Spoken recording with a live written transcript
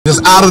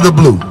just out of the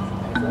blue.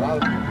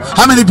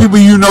 How many people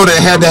you know that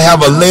had to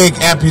have a leg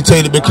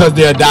amputated because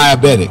they're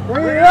diabetic?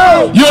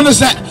 You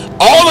understand?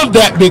 All of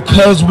that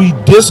because we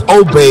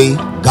disobey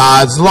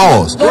God's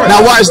laws.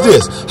 Now watch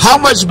this. How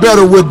much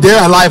better would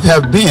their life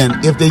have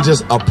been if they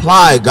just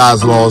applied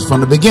God's laws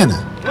from the beginning?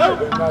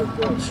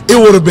 It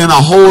would have been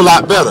a whole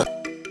lot better.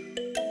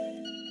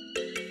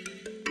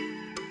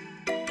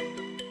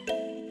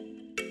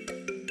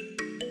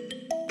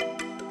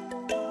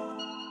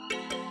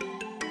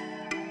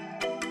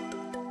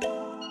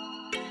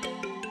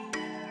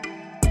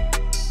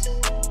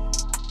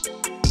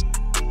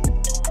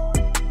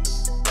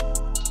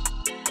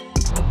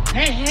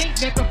 They hate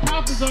that the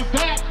prophets are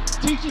back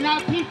teaching our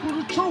people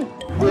the truth.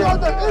 We are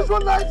the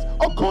Israelites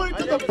according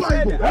to the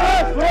Bible.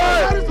 That's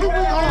right. That is who we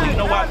are. You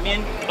know why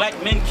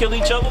black men kill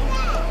each other?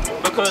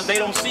 Because they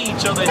don't see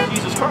each other as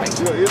Jesus Christ.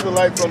 You're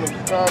Israelites from the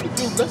time of the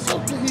Jews. Let's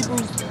look to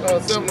Hebrews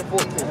 7 and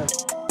 14.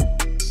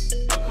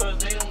 Because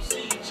they don't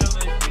see each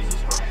other as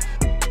Jesus Christ.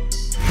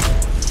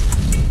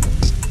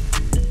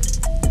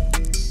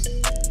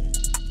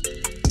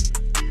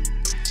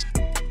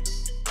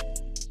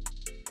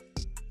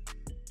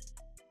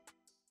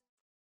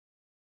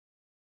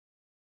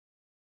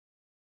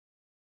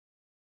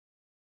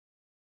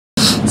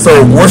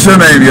 So, what's your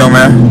name, young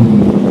man?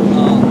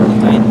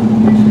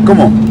 Come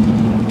on.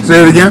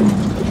 Say it again.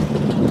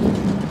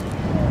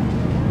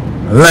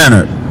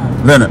 Leonard.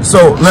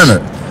 So,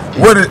 Leonard,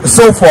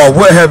 so far,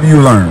 what have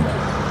you learned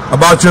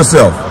about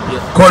yourself?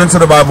 According to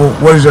the Bible,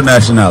 what is your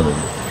nationality?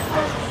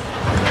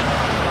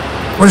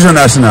 What is your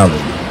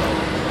nationality?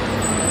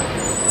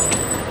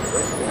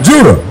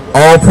 Judah.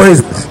 All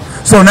praises.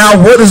 So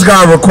now, what does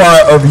God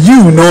require of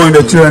you, knowing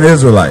that you're an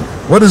Israelite?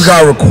 What does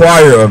God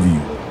require of you?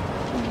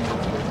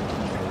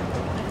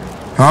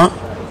 Huh?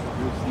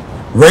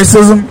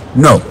 Racism?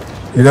 No.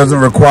 He doesn't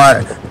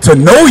require. To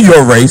know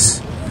your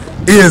race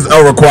is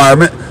a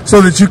requirement so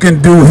that you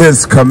can do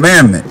his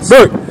commandments.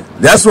 Look,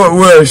 that's what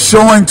we're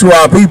showing to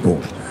our people.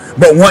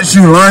 But once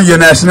you learn your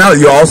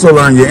nationality, you also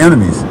learn your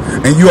enemies.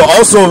 And you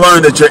also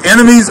learn that your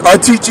enemies are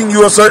teaching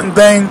you a certain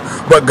thing,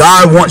 but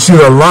God wants you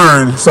to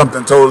learn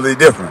something totally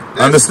different.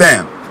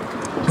 Understand?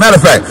 Matter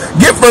of fact,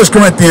 get 1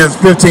 Corinthians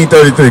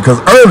 15:33, because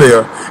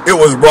earlier it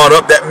was brought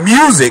up that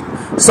music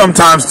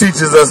sometimes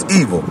teaches us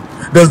evil.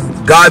 Does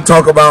God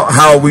talk about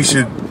how we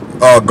should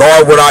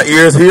guard what our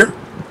ears hear?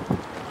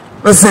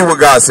 Let's see what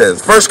God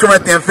says. 1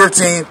 Corinthians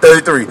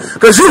 15:33.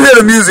 Because you hear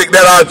the music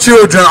that our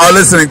children are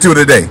listening to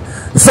today.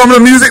 Some of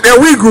the music that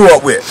we grew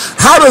up with.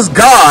 How does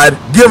God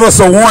give us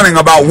a warning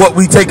about what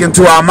we take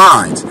into our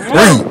minds?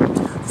 Read.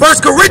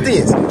 1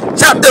 Corinthians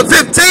chapter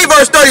 15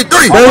 verse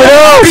 33.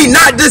 Be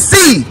not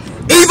deceived.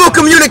 Evil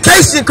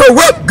communication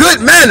corrupt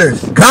good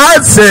manners.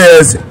 God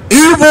says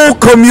evil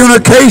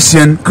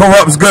communication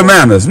corrupts good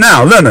manners.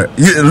 Now, Leonard,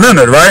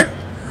 right?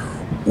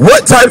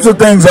 What types of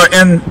things are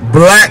in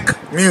black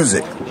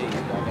music?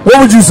 What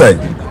would you say?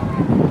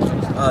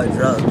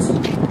 Drugs.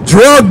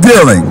 Drug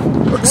dealing.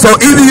 So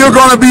either you're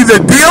going to be the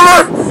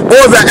dealer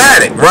or the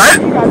addict, right?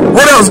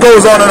 What else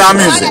goes on in our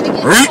music?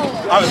 Read.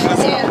 All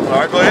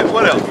right, go ahead.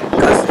 What else?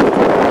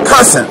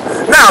 Cussing.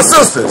 Now,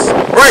 sisters,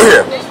 right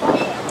here.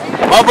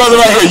 My brother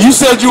right here, you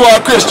said you are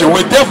a Christian.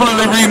 We're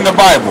definitely reading the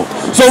Bible.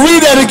 So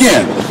read that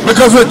again.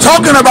 Because we're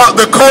talking about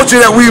the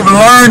culture that we've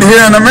learned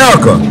here in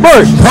America.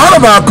 Part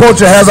of our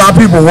culture has our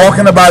people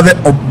walking by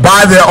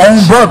their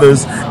own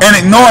brothers and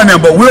ignoring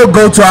them, but we'll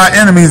go to our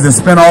enemies and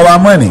spend all our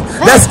money.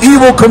 That's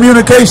evil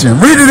communication.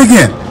 Read it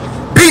again.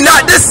 Be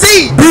not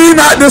deceived. Be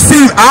not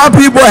deceived. Our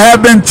people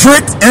have been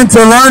tricked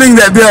into learning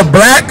that they're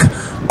black,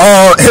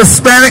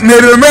 Hispanic,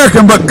 Native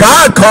American, but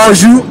God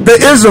calls you the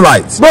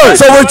Israelites.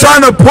 So we're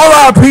trying to pull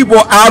our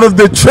people out of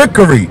the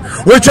trickery.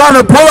 We're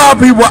trying to pull our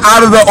people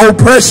out of the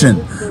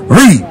oppression.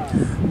 Read.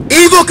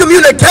 Evil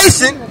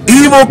communication.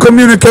 Evil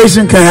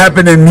communication can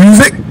happen in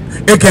music.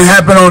 It can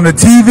happen on the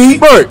TV.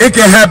 It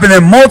can happen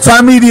in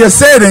multimedia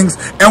settings.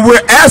 And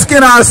we're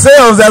asking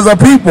ourselves as a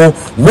people,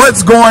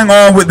 what's going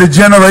on with the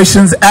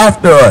generations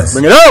after us?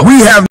 Bring it up.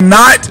 We have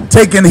not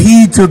taken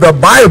heed to the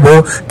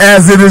Bible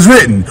as it is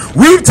written.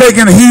 We've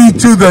taken heed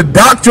to the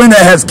doctrine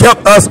that has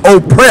kept us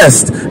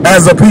oppressed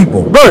as a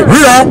people.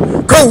 Read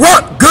on.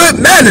 Corrupt good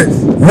manners.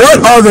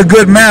 What are the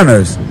good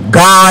manners?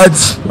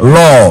 God's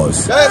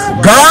laws.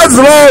 God's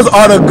laws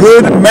are the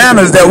good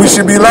manners that we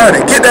should be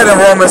learning. Get that in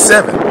Romans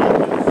 7.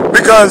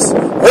 Because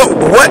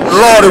what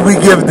law did we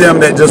give them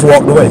that just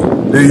walked away?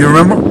 Do you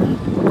remember?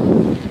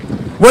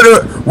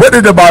 What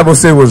did the Bible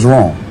say was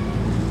wrong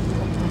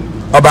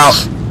about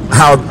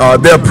how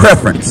their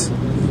preference?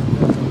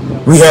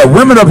 We had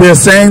women up here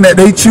saying that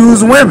they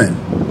choose women.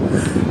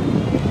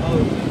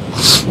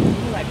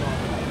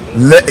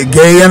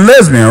 Gay and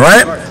lesbian,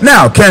 right?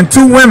 Now, can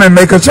two women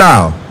make a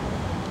child?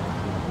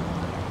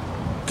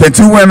 Can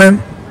two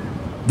women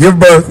give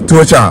birth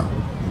to a child?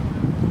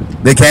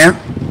 They can?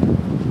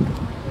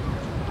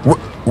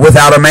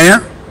 Without a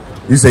man?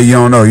 You say you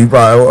don't know. You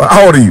probably,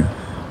 how old are you?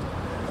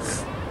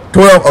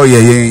 12? Oh yeah,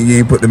 you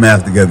ain't put the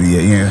math together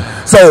yet.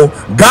 Yeah. So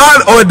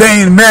God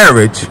ordained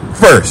marriage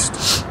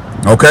first.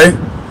 Okay?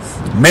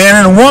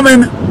 Man and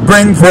woman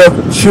bring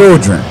forth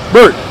children.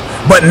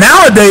 But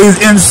nowadays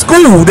in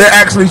school, they're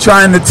actually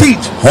trying to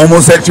teach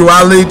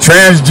homosexuality,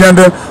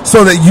 transgender,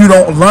 so that you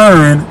don't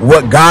learn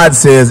what God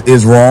says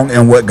is wrong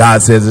and what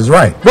God says is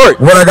right.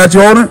 What I got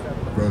you holding?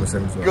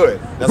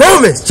 Good.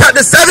 Romans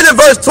chapter 7 and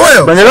verse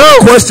 12. The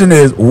question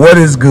is, what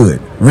is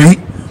good? Read.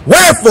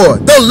 Wherefore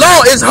the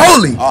law is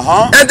holy,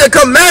 and the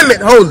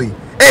commandment holy,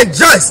 and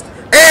just,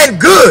 and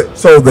good.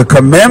 So the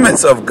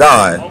commandments of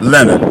God,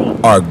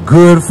 Leonard, are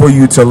good for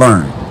you to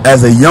learn.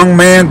 As a young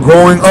man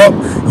growing up,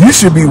 you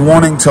should be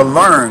wanting to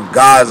learn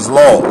God's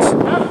laws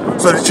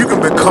so that you can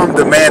become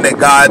the man that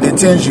God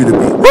intends you to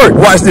be.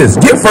 Watch this.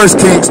 Get 1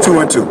 Kings 2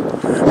 and 2.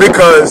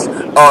 Because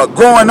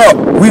growing up,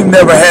 we've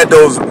never had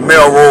those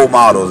male role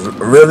models,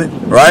 really,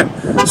 right?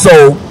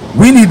 So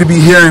we need to be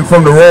hearing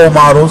from the role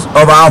models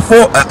of our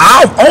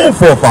own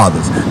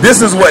forefathers.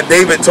 This is what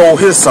David told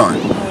his son.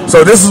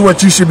 So this is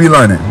what you should be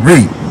learning.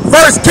 Read. 1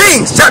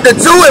 Kings chapter 2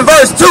 and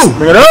verse 2.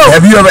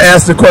 Have you ever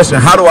asked the question,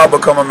 how do I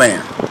become a man?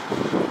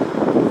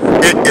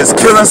 Is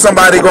killing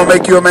somebody going to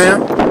make you a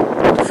man?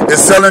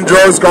 Is selling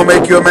drugs going to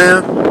make you a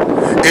man?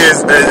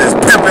 Is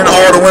pimping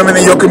all the women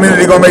in your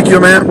community going to make you a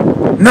man?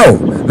 No.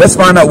 Let's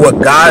find out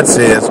what God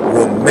says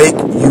will make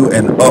you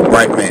an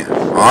upright man.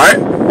 All right?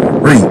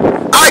 Read.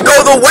 I go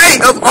the way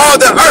of all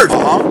the earth.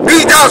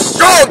 Be thou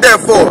strong,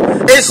 therefore,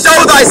 and show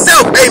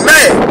thyself a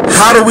man.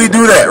 How do we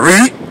do that?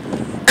 Read.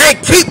 And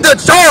keep the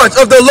charge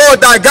of the Lord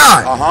thy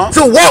God,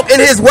 to walk in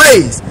his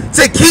ways,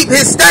 to keep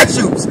his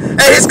statutes and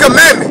his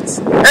commandments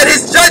and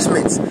his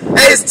judgments and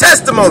his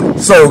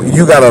testimonies. So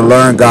you got to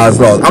learn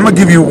God's laws. I'm going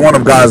to give you one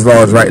of God's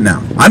laws right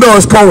now. I know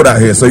it's cold out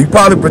here, so you're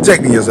probably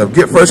protecting yourself.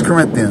 Get 1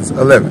 Corinthians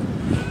 11.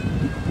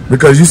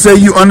 Because you say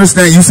you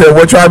understand. You said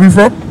what tribe you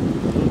from?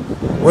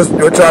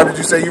 What tribe did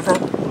you say you from?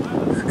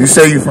 You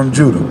say you're from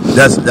Judah.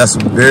 That's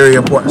some very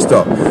important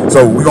stuff.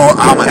 So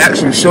I'm gonna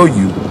actually show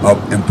you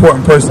an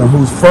important person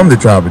who's from the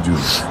tribe of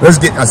Judah. Let's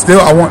get.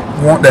 I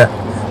want that.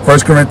 1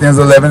 Corinthians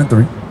 11 and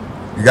 3.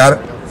 You got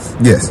it?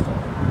 Yes.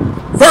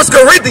 1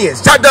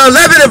 Corinthians chapter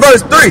 11 and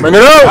verse 3. But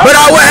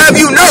I will have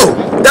you know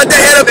that the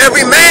head of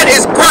every man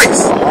is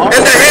Christ,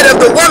 and the head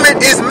of the woman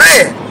is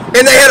man,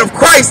 and the head of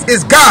Christ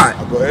is God.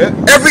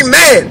 Every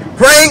man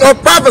praying or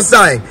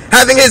prophesying,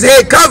 having his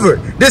head covered,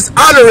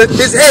 dishonoreth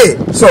his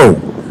head. So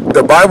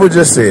the Bible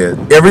just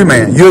said, every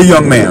man, you're a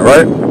young man,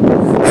 right?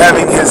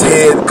 Having his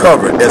head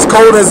covered. As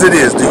cold as it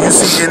is, do you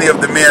see any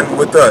of the men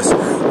with us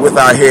with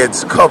our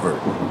heads covered?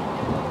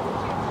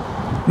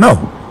 No.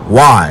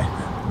 Why?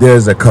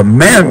 There's a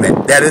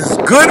commandment that is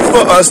good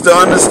for us to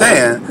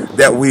understand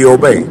that we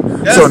obey.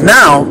 Yes. So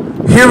now,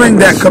 hearing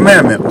that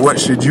commandment, what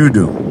should you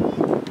do?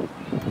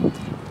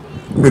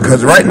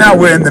 Because right now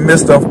we're in the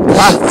midst of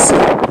prophecy.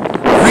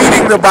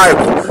 Reading the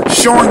Bible,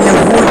 showing you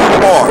who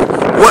you are,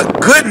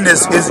 what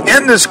goodness is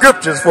in the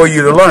scriptures for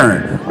you to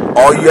learn.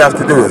 All you have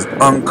to do is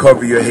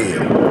uncover your head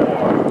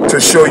to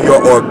show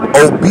your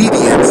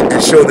obedience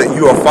and show that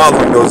you are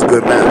following those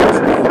good manners.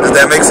 Does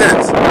that make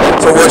sense?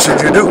 So what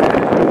should you do?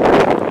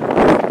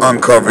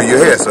 Uncover your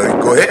head. So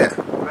go ahead.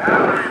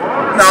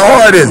 Now,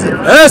 how hard is it?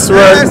 That's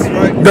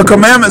right. The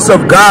commandments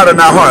of God are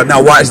not hard.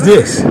 Now watch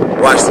this.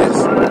 Watch this.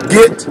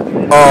 Get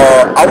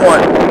I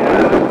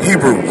want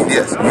Hebrews.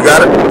 Yes, you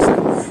got it?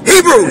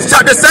 Hebrews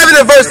chapter 7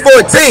 and verse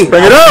 14.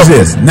 Bring it up.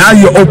 This. Now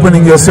you're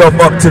opening yourself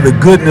up to the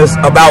goodness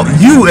about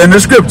you in the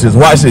scriptures.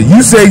 Watch this.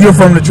 You say you're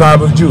from the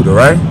tribe of Judah,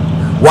 right?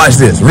 Watch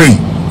this. Read.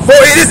 For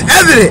it is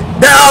evident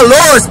that our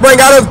Lord sprang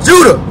out of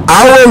Judah.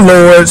 Our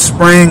Lord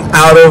sprang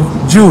out of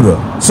Judah.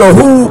 So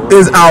who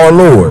is our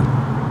Lord?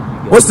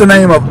 What's the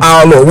name of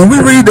our Lord? When we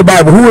read the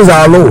Bible, who is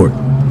our Lord?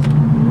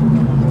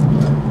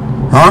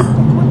 Huh?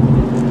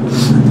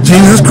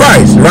 Jesus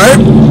Christ, right?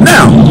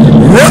 Now,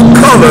 what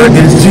color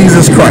is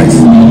Jesus Christ?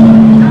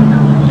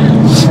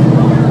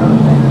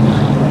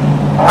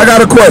 I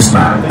got a question,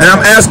 and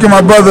I'm asking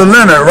my brother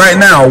Leonard right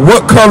now,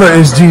 what color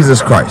is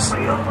Jesus Christ?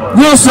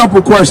 Real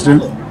simple question.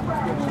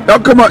 Oh,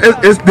 come on,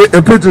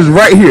 the picture's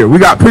right here. We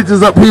got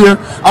pictures up here.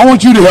 I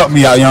want you to help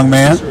me out, young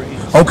man.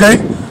 Okay?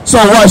 So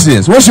watch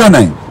this. What's your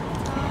name?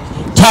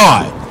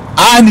 Todd.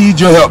 I need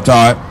your help,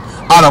 Todd.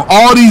 Out of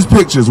all these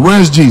pictures,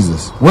 where's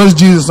Jesus? Where's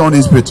Jesus on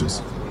these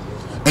pictures?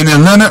 And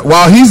then Leonard,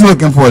 while he's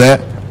looking for that,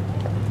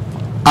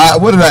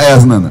 what did I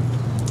ask Leonard?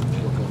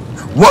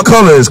 What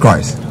color is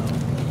Christ?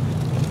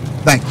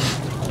 Thank you.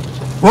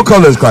 What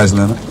color is Christ,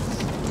 Leonard?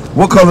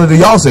 What color do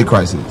y'all say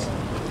Christ is?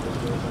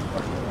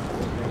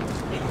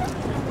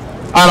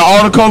 Out of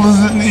all the colors,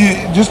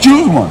 just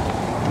choose one.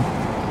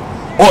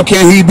 Or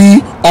can he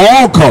be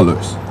all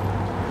colors?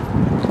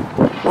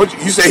 What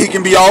you say he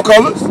can be all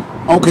colors?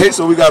 Okay,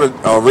 so we got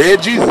a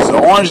red Jesus, an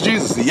orange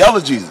Jesus, a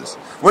yellow Jesus.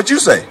 What you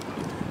say?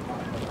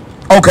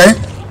 Okay,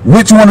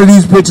 which one of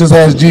these pictures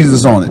has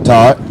Jesus on it,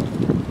 Todd?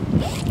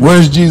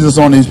 Where's Jesus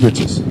on these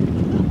pictures?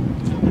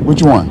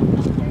 Which one?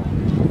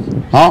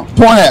 Huh?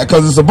 Point at it,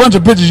 because it's a bunch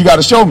of pictures you got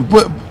to show me.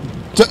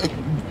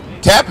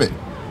 Tap it.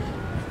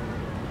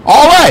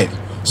 All right.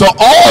 So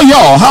all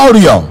y'all, how old are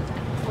y'all?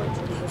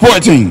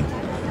 14.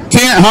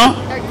 10, huh?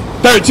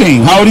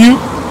 13. How old are you?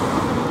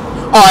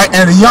 All right,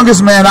 and the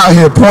youngest man out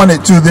here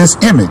pointed to this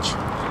image.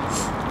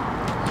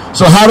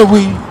 So how do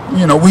we,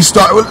 we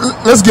start,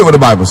 let's get what the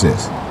Bible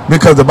says.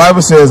 Because the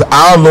Bible says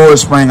our Lord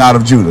sprang out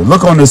of Judah.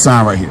 Look on this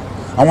sign right here.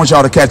 I want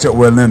y'all to catch up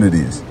where Leonard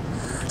is.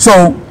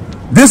 So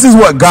this is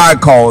what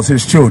God calls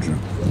his children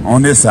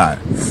on this side.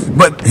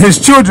 But his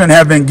children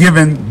have been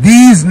given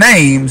these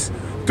names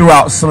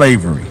throughout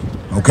slavery.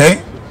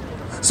 Okay?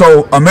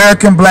 So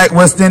American, Black,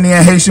 West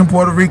Indian, Haitian,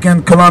 Puerto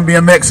Rican,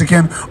 Colombian,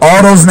 Mexican,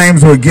 all those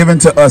names were given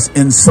to us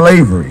in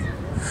slavery.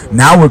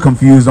 Now we're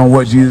confused on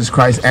what Jesus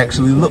Christ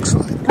actually looks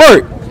like.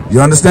 Right.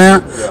 You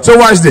understand? So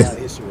watch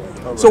this.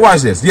 So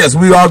watch this. Yes,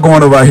 we are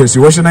going over our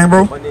history. What's your name,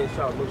 bro? My name is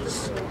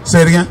Shamushin.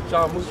 Say it again.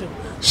 Shamushin.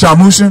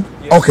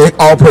 Shamushin? Okay,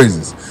 all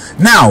praises.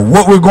 Now,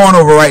 what we're going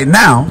over right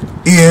now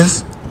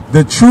is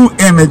the true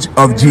image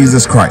of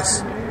Jesus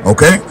Christ.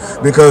 Okay?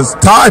 Because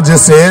Todd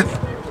just said,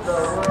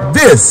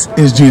 this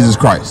is Jesus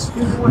Christ.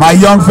 My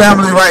young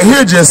family right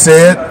here just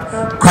said,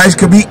 Christ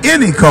could be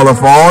any color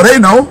for all they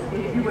know.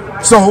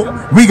 So,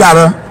 we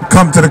gotta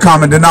come to the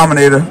common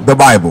denominator, the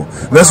Bible.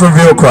 Let's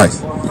reveal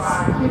Christ.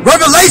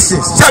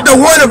 Revelations chapter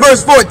 1 and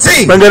verse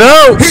 14. Bring it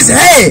out. His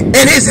head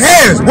and his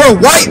hairs were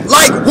white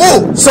like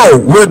wool. So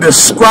we're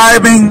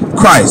describing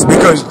Christ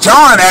because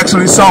John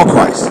actually saw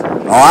Christ.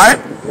 All right?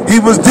 He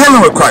was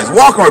dealing with Christ,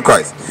 walking with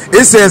Christ.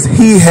 It says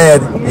he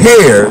had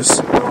hairs,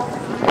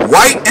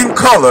 white in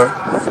color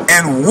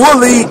and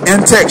woolly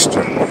in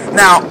texture.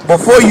 Now,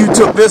 before you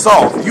took this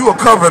off, you were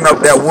covering up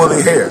that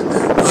woolly hair.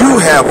 You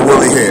have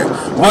woolly hair.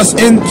 What's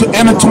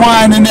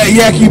intertwined in that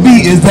Yaki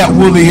B is that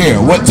woolly hair.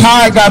 What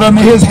Ty got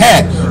under his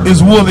hat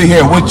is woolly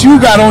hair. What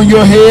you got on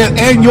your head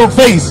and your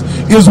face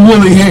is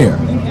woolly hair.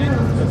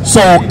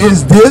 So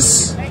is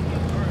this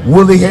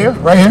woolly hair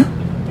right here?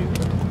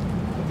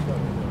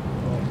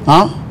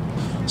 Huh?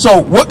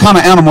 So what kind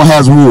of animal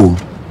has wool?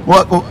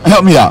 What?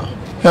 Help me out.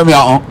 Help me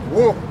out.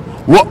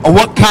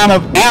 What kind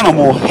of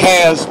animal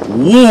has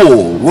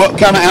wool? What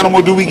kind of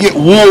animal do we get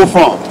wool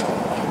from?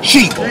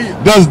 Sheep.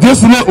 Does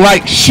this look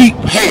like sheep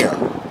hair?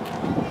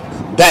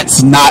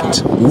 That's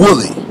not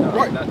woolly.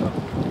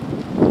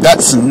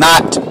 That's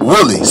not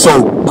woolly.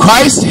 So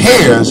Christ's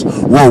hairs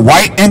were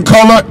white in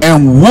color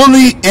and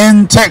woolly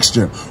in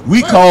texture.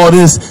 We call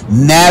this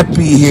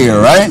nappy hair,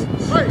 right?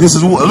 This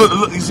is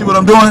look, you see what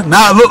I'm doing?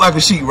 Now it look like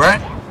a sheep, right?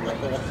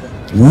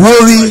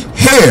 Woolly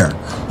hair.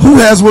 Who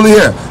has woolly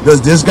hair?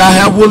 Does this guy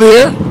have woolly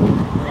hair?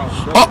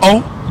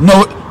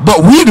 No,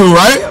 but we do,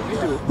 right?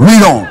 We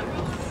don't.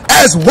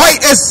 As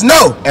white as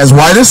snow. As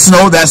white as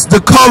snow, that's the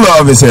color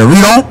of his hair.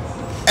 Read on.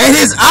 And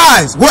his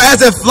eyes were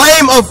as a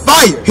flame of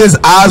fire. His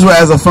eyes were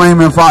as a flame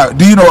of fire.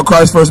 Do you know what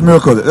Christ's first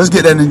miracle is? Let's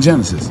get that in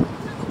Genesis.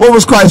 What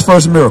was Christ's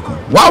first miracle?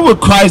 Why would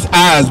Christ's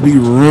eyes be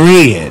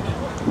red?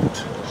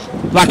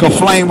 Like a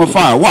flame of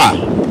fire. Why?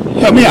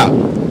 Help me out.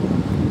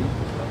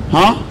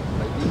 Huh?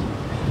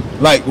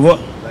 Like what?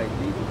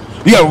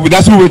 Yeah,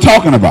 that's what we're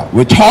talking about.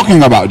 We're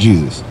talking about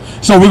Jesus.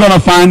 So we're going to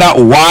find out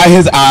why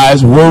his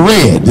eyes were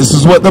red. This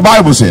is what the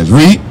Bible says.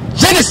 Read.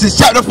 Genesis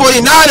chapter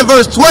 49 and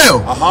verse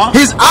 12.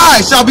 His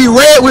eyes shall be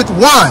red with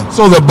wine.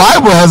 So the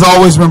Bible has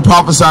always been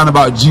prophesying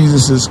about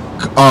Jesus'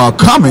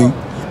 coming.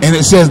 And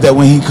it says that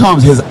when he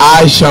comes, his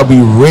eyes shall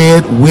be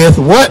red with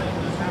what?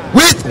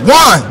 With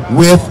wine.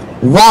 With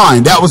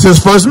wine. That was his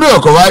first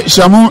miracle, right?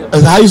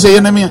 How you say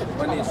your name again?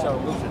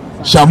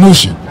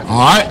 Shamushin. All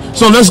right.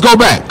 So let's go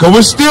back. Because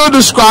we're still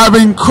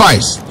describing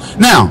Christ.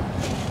 Now,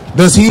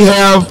 does he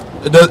have...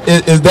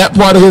 Is that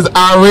part of his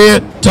eye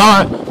red,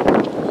 Todd?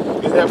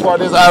 Is that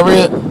part of his eye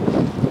red?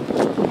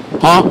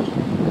 Huh?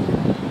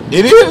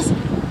 It is?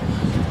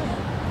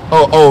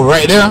 Oh,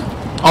 right there?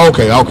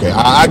 Okay.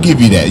 I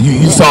give you that.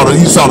 You saw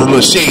the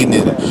little shade in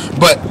it.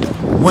 But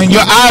when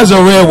your eyes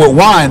are red with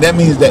wine, that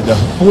means that the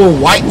full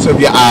whites of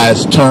your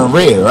eyes turn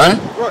red, right?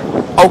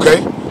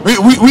 Okay.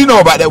 We know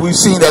about that. We've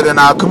seen that in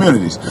our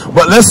communities.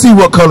 But let's see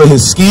what color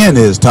his skin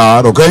is,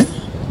 Todd, okay?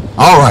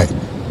 All right.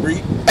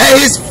 And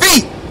his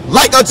feet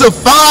like unto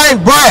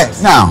fine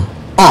brass. Now,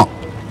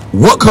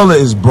 what color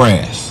is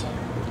brass?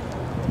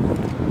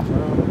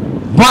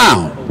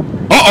 Brown.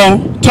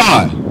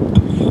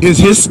 Todd. Is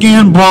his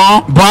skin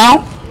brown?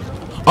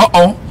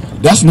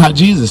 That's not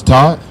Jesus,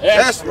 Todd.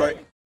 That's right.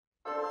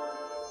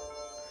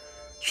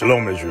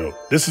 Shalom, Israel.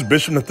 This is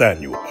Bishop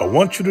Nathaniel. I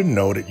want you to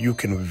know that you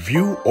can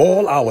view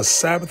all our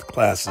Sabbath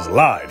classes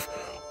live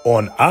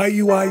on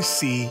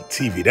IUIC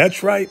TV.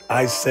 That's right.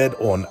 I said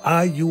on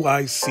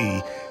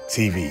IUIC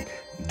TV.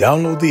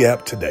 Download the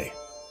app today.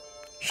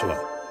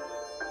 Shalom.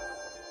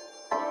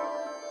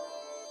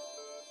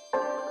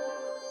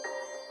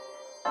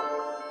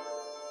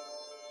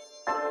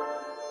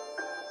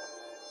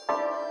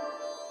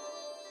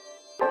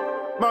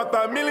 My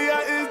familia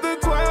is the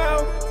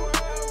 12.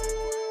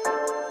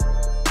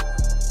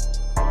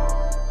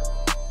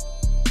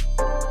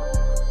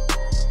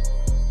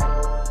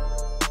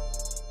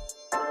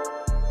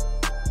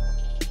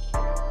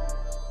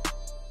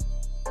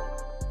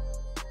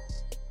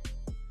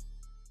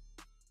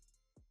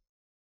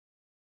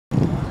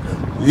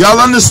 Y'all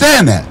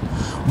understand that?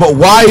 But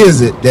why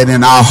is it that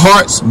in our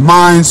hearts,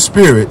 minds,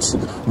 spirits,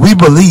 we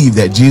believe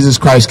that Jesus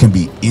Christ can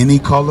be any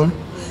color,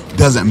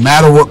 doesn't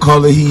matter what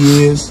color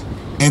he is,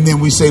 and then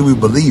we say we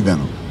believe in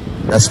him?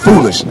 That's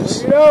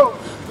foolishness.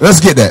 Let's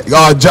get that.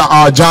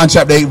 John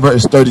chapter 8,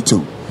 verse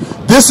 32.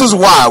 This is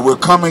why we're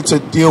coming to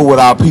deal with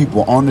our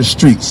people on the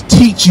streets,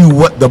 teach you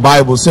what the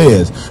Bible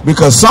says,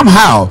 because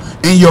somehow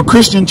in your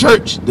Christian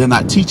church, they're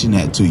not teaching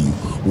that to you.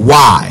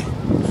 Why?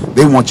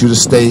 They want you to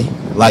stay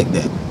like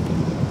that.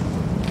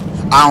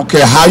 I don't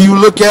care how you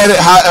look at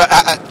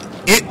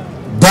it,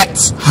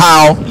 that's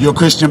how your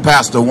Christian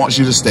pastor wants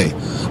you to stay.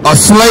 A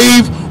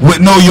slave with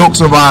no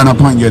yokes of iron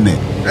upon your neck.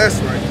 That's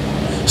right.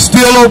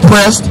 Still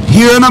oppressed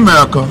here in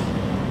America,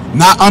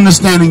 not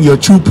understanding your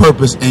true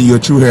purpose and your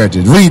true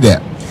heritage. Read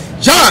that.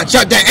 John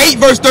chapter 8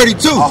 verse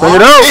 32. Uh-huh.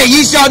 And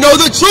ye shall know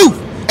the truth,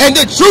 and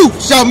the truth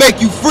shall make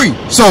you free.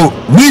 So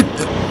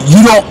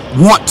you don't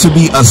want to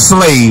be a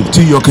slave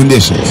to your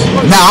conditions.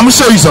 Now I'm gonna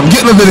show you something.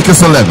 Get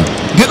Leviticus 11.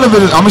 Get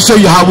Leviticus. I'm gonna show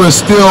you how we're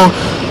still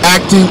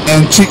acting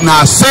and treating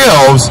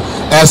ourselves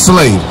as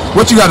slaves.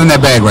 What you got in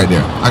that bag right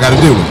there? I gotta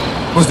do it.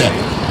 What's that?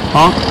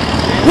 Huh?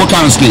 What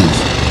kind of skins?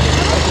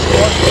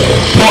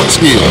 Pork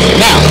skins.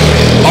 Now,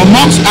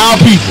 amongst our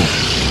people,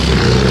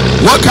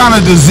 what kind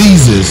of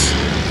diseases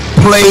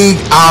plague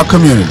our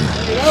community?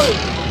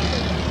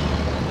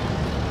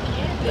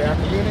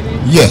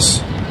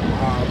 Yes.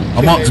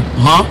 Amongst,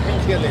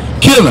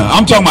 killing.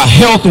 I'm talking about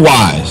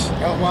health-wise.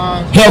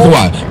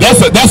 Health-wise.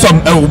 That's a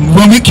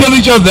when we kill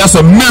each other, that's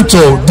a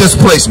mental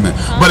displacement.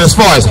 But as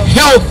far as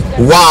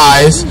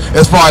health-wise,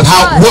 as far as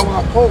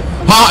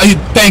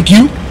thank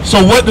you.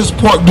 So what does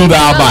pork do to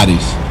our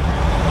bodies?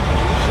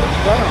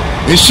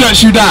 It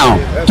shuts you down.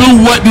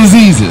 Through what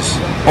diseases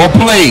or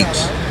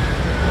plagues?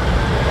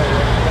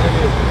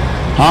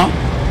 Huh?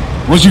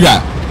 What you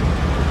got?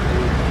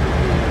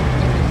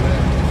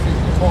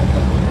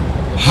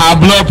 High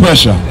blood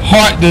pressure,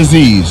 heart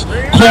disease,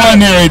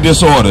 coronary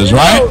disorders,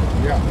 right?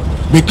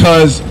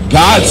 Because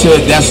God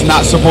said that's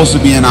not supposed to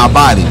be in our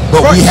body.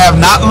 But we have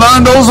not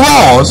learned those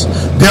laws,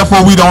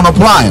 therefore we don't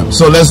apply them.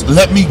 So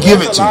let me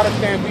give it to you. A lot of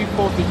things we're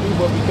supposed to do,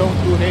 but we don't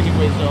do it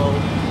anyway, so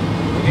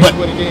it is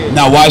what it is.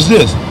 Now watch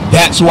this.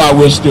 That's why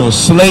we're still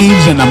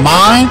slaves in the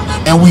mind,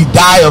 and we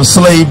die of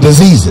slave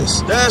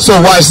diseases.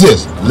 So watch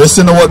this.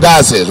 Listen to what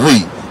God says.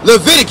 Read.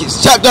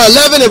 Leviticus chapter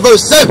 11 and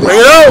verse 7.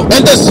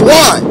 And the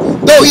swine,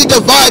 though he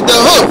divide the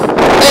hoof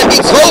and be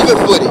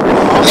cloven-footed,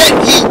 yet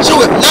he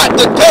cheweth not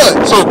the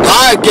cud. So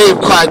God gave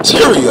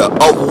criteria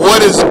of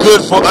what is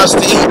good for us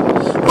to eat.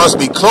 Must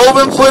be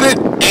cloven-footed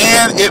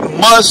and it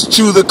must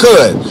chew the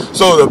cud.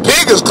 So the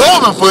pig is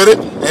cloven-footed.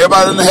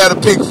 Everybody done had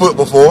a pig foot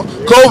before.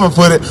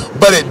 Cloven-footed,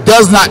 but it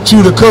does not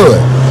chew the cud.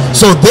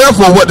 So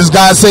therefore, what does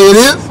God say it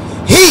is?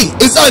 He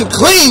is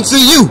unclean to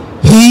you.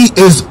 He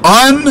is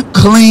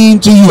unclean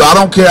to you. I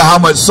don't care how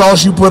much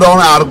sauce you put on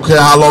it. I don't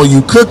care how long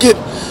you cook it.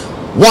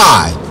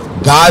 Why?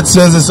 God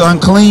says it's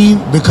unclean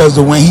because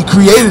when he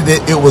created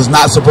it, it was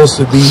not supposed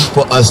to be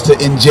for us to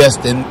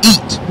ingest and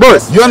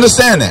eat. You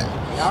understand that?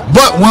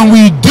 But when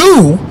we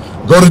do,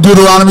 go to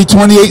Deuteronomy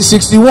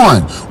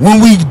 28:61.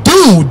 When we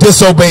do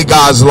disobey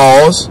God's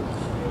laws,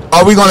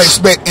 are we going to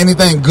expect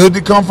anything good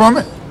to come from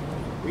it?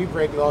 We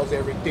break laws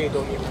every day,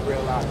 don't even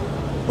realize it.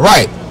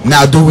 Right.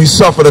 Now, do we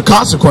suffer the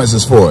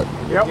consequences for it?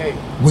 Yep.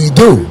 We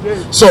do.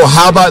 So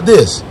how about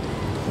this?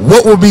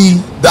 What would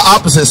be the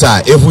opposite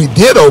side? If we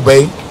did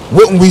obey,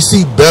 wouldn't we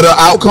see better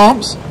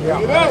outcomes?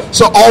 Yeah.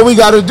 So all we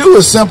got to do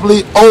is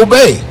simply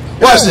obey.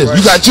 Watch this.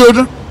 You got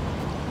children?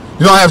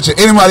 You don't have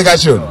children. Anybody got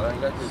children?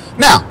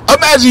 Now,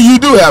 imagine you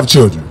do have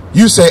children.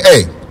 You say,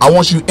 hey, I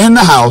want you in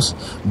the house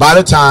by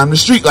the time the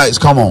street lights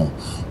come on.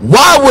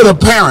 Why would a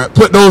parent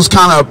put those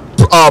kind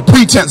of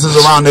pretenses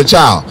around their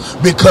child?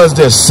 Because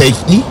there's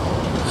safety.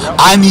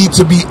 I need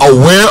to be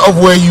aware of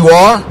where you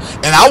are,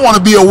 and I want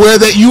to be aware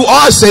that you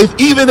are safe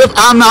even if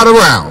I'm not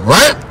around,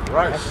 right?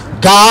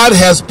 God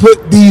has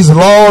put these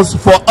laws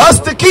for us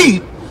to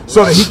keep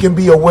so that he can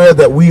be aware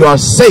that we are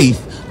safe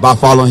by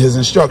following his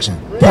instruction.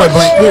 Point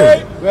blank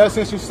period. Well,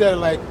 since you said it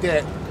like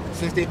that,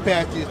 since they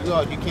passed these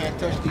laws, you can't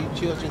touch these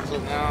children, so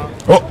now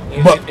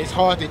But it's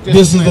hard to discipline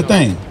this is the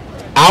thing.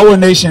 Our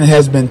nation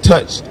has been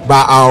touched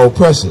by our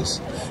oppressors.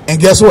 And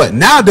guess what?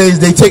 Nowadays,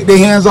 they take their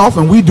hands off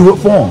and we do it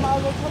for them.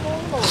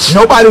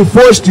 Nobody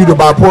forced you to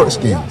buy pork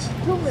skins.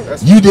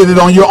 You did it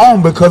on your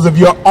own because of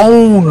your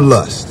own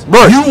lust. You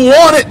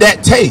wanted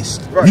that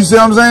taste. You see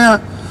what I'm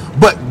saying?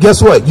 But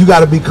guess what? You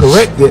got to be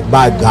corrected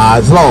by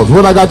God's laws.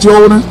 What I got you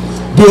over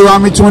there?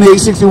 Deuteronomy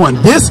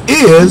 28:61. This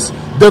is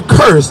the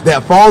curse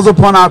that falls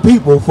upon our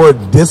people for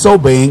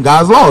disobeying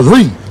God's laws.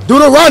 Read.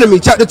 Deuteronomy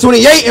chapter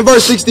 28 and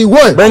verse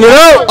 61. Bring it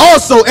out.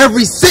 Also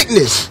every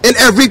sickness and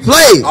every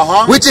plague,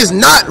 which is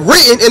not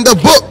written in the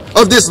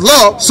book of this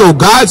law. So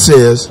God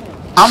says,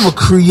 I'm going to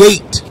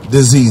create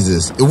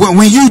diseases.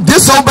 When you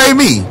disobey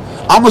me,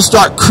 I'm going to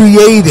start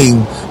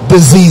creating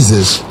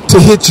diseases to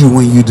hit you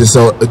when you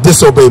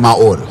disobey my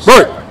orders.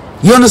 Right.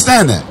 You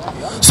understand that?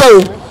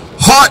 So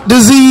heart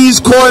disease,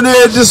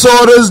 coronary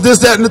disorders, this,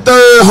 that, and the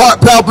third,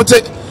 heart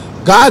palpitation.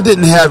 God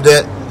didn't have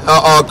that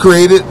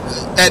created.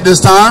 at this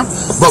time,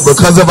 but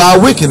because of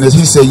our wickedness,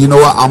 he said, you know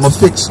what, I'm going to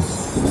fix them.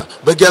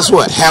 But guess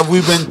what? Have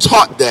we been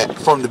taught that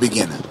from the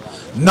beginning?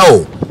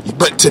 No.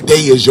 But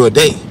today is your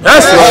day.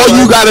 That's all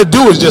you got to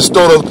do is just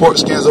throw those pork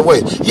skins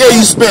away. Yeah,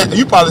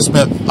 you probably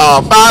spent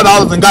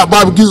 $5 and got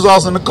barbecue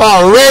sauce in the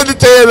car ready to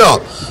tear it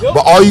up.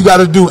 But all you got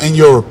to do in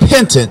your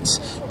repentance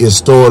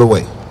is throw it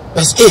away.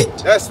 That's it.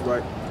 That's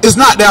right. It's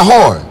not that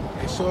hard.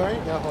 It sure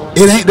ain't that hard.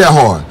 It ain't that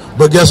hard.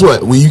 But guess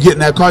what? When you get in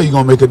that car, you're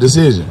going to make a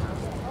decision.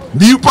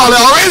 You probably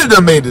already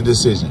done made the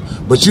decision.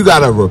 But you got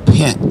to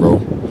repent, bro.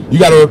 You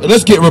got to,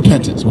 let's get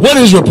repentance. What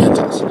is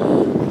repentance?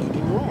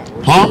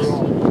 Huh?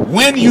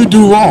 When you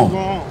do wrong.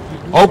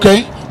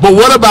 Okay. But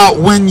what about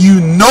when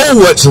you know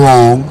what's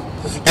wrong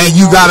and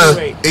you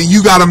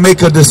gotta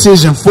make a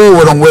decision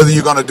forward on whether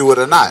you're gonna do it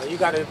or not? You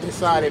gotta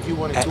decide if you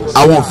want to do it.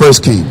 I want 1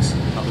 Kings.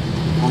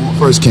 I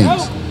want 1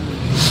 Kings.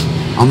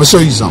 I'm gonna show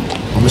you something.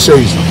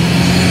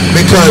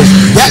 Because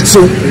that's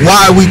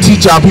why we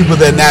teach our people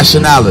their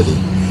nationality.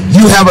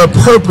 You have a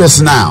purpose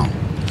now.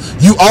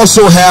 You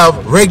also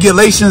have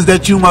regulations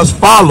that you must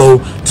follow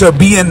to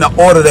be in the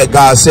order that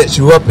God sets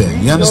you up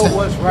in. You understand?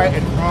 What's right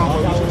and wrong,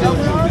 but we still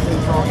do what's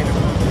wrong in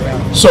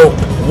the So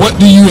what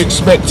do you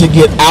expect to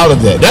get out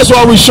of that? That's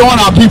why we're showing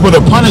our people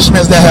the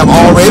punishments that have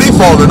already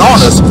fallen on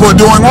us for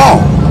doing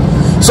wrong.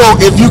 So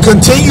if you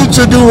continue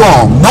to do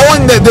wrong,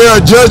 knowing that there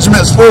are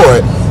judgments for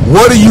it,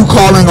 what are you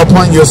calling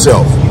upon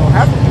yourself? You don't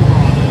have to do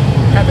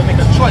wrong. You have to make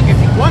a choice. If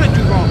you want to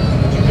do wrong,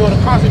 you know the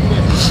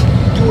consequences.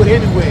 Do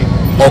it anyway.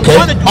 Okay.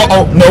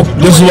 No.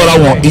 This is what I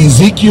want.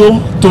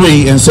 Ezekiel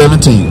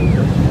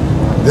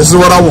 3:17. This is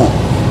what I want.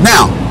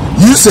 Now,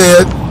 you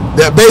said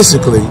that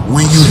basically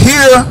when you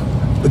hear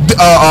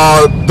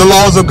the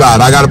laws of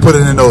God, I got to put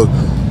it in those.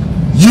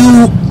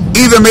 You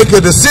either make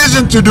a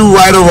decision to do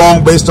right or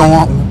wrong based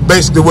on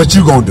basically what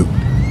you're going to do.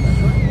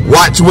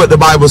 Watch what the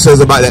Bible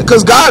says about that.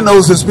 Because God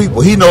knows his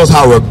people. He knows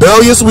how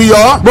rebellious we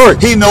are. Right.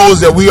 He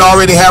knows that we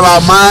already have our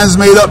minds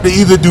made up to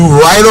either do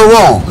right or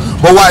wrong.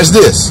 But watch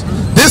this.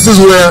 This is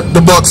where the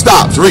buck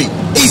stops. Read.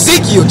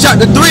 Ezekiel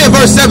chapter 3 and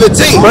verse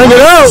 17. Bring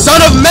it out. Son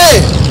of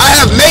man, I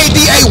have made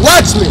thee a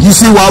watchman. You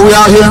see why we're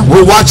out here?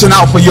 We're watching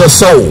out for your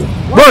soul.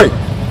 Right.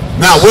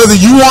 Now, whether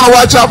you want to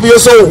watch out for your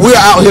soul, we're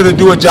out here to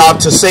do a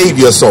job to save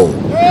your soul.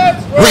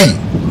 Read.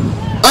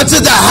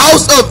 Unto the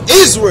house of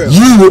Israel.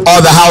 You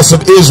are the house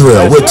of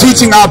Israel. We're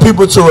teaching our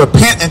people to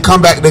repent and come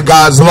back to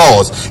God's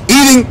laws.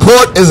 Eating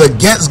pork is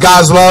against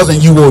God's laws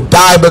and you will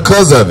die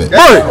because of it.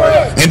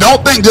 Right. And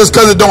don't think just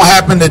because it don't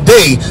happen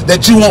today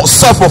that you won't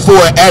suffer for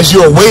it as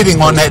you're waiting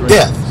on that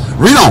death.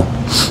 Read on.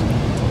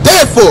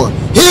 Therefore,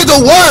 hear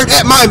the word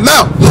at my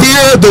mouth.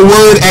 Hear the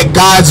word at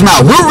God's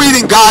mouth. We're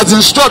reading God's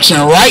instruction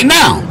right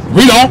now.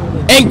 Read on.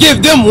 And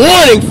give them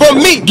warning from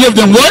me. Give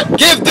them what?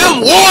 Give them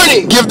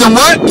warning. Give them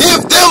what?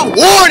 Give them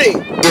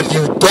warning. If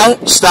you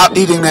don't stop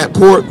eating that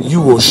pork,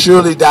 you will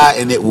surely die,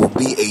 and it will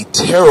be a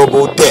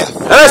terrible death.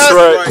 That's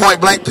right.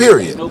 Point blank,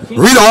 period.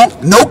 Read on.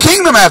 No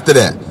kingdom after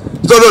that.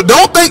 So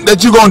don't think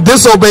that you're going to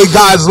disobey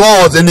God's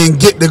laws and then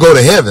get to go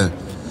to heaven.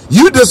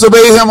 You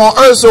disobeyed him on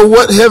earth, so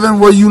what heaven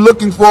were you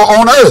looking for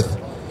on earth?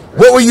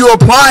 What were you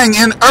applying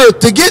in earth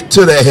to get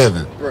to that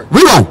heaven?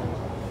 Read on.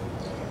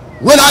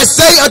 When I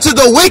say unto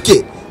the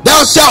wicked,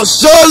 thou shalt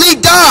surely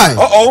die.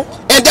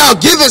 And thou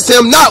givest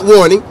him not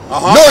warning,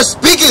 nor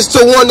speakest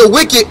to warn the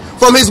wicked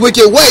from his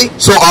wicked way.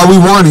 So are we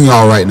warning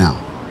y'all right now?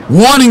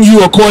 Warning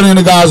you according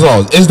to God's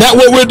laws. Is that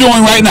what we're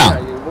doing right now?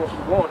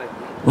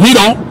 Read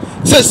on.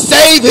 To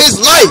save his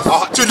life.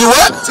 To do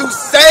what? To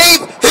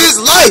save his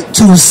life.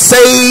 To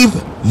save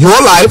your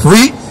life.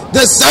 Read.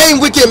 The same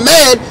wicked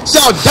man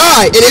shall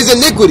die in his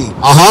iniquity.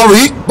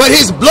 Read. But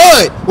his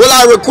blood will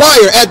I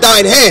require at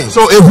thine hand.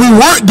 So if we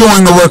weren't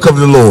doing the work of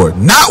the Lord,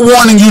 not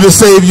wanting you to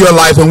save your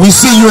life, and we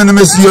see you in the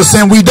midst of your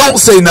sin, we don't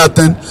say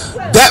nothing,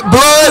 that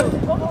blood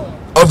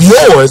of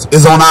yours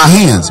is on our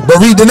hands. But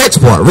read the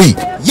next part.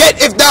 Read. Yet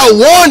if thou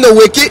warn the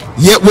wicked,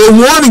 yet we're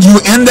warning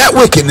you in that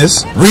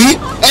wickedness. Read.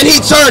 And he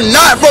turn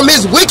not from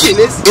his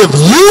wickedness. If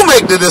you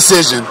make the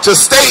decision to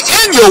stay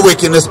in your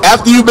wickedness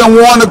after you've been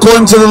warned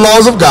according to the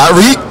laws of God,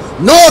 read.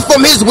 Nor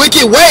from his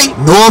wicked way.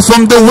 Nor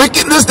from the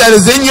wickedness that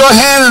is in your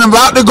hand and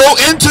about to go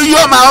into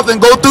your mouth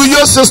and go through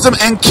your system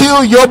and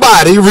kill your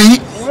body.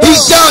 Read. He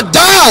shall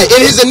die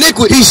in his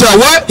iniquity. He shall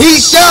what? He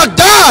shall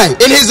die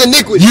in his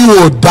iniquity. You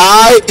will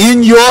die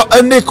in your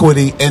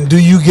iniquity. And do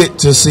you get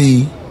to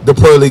see the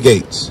pearly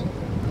gates?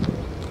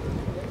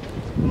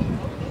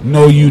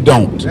 No, you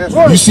don't.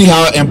 You see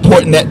how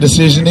important that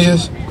decision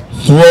is?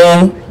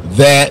 Throw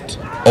that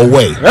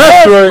away.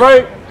 That's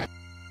right.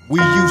 We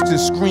used to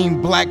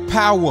scream black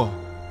power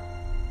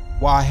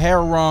while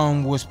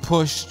heroin was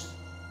pushed.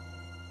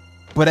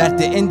 But at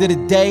the end of the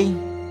day,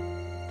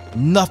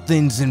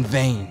 nothing's in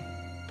vain.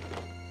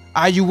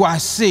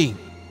 IUIC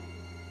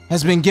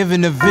has been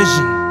given a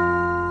vision.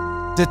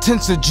 The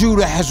tents of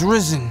Judah has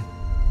risen.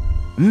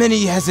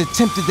 Many has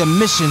attempted the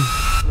mission.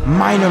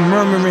 Minor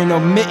murmuring,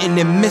 omitting,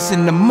 and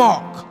missing the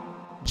mark.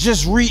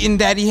 Just reading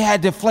that he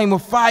had the flame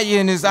of fire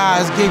in his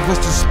eyes gave us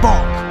the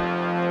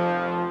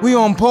spark. We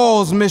on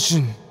Paul's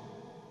mission.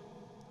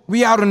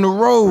 We out on the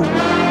road,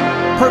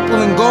 purple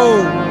and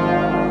gold.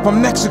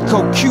 From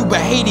Mexico, Cuba,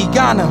 Haiti,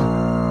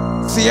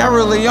 Ghana,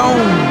 Sierra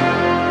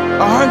Leone.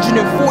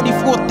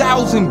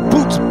 144,000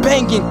 boots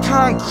banging,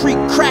 concrete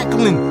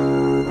crackling.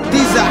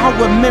 These are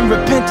our men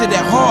repented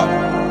at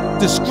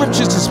heart. The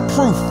scriptures is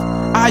proof.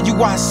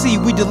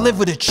 IUIC, we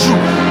deliver the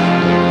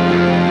truth.